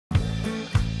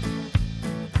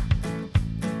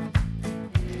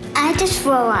I just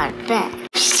roll out of bed,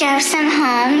 show some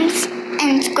homes,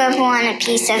 and scribble on a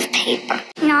piece of paper.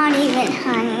 Not even,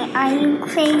 honey. Are you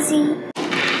crazy?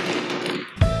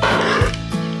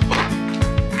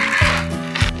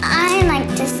 I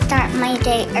like to start my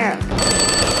day early.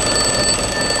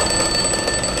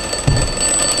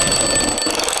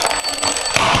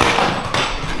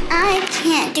 I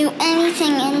can't do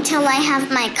anything until I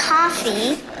have my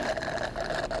coffee.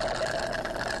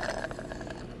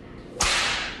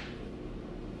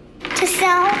 To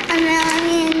sell $1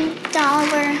 million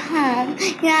home,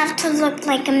 you have to look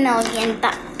like $1 million.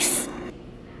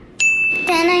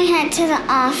 Then I head to the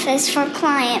office for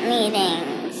client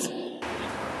meetings.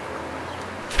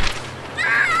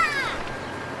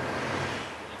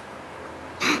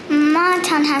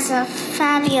 Modtown has a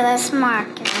fabulous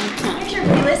marketing team. Here's your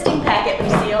free listing packet,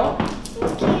 Lucille.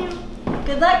 Thank you.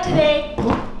 Good luck today.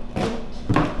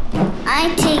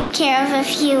 I take care of a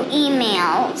few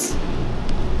emails.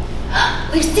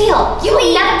 Lucille, you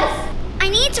will never... I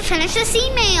need to finish this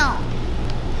email.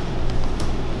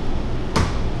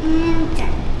 And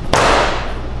done.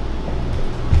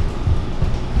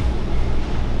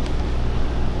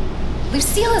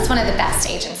 Lucille is one of the best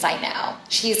agents I know.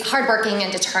 She's hardworking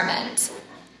and determined,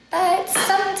 but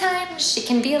sometimes she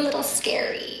can be a little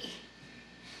scary.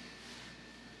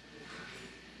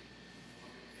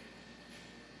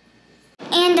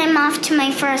 And I'm off to my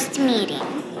first meeting.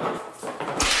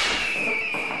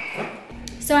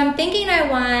 So I'm thinking I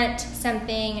want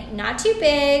something not too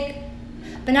big,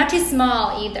 but not too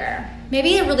small either.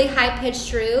 Maybe a really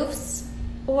high-pitched roofs,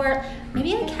 or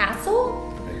maybe a castle?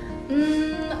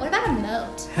 What about a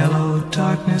moat? Hello,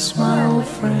 darkness, my old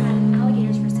friend.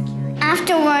 Alligators for security.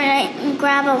 Afterward, I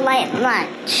grab a light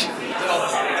lunch.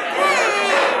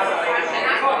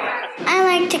 I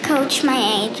like to coach my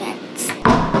agents.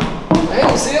 Hey,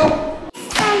 Lucille.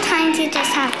 Sometimes you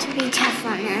just have to be tough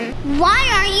on them. Why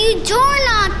are you door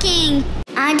knocking?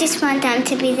 I just want them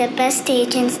to be the best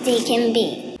agents they can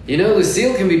be. You know,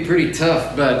 Lucille can be pretty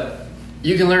tough, but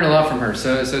you can learn a lot from her,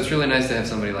 so it's really nice to have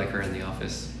somebody like her in the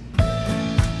office.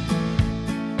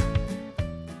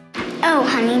 Oh,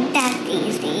 honey, that's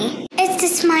easy. It's the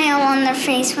smile on their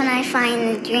face when I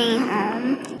find the dream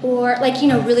home. Or like,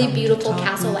 really beautiful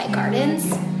castle-like gardens.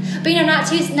 But not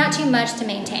too much to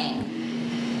maintain.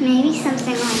 Maybe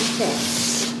something like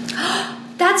this.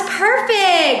 That's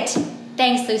perfect!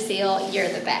 Thanks, Lucille. You're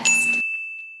the best.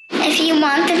 If you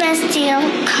want the best deal,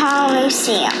 call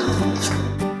Lucille.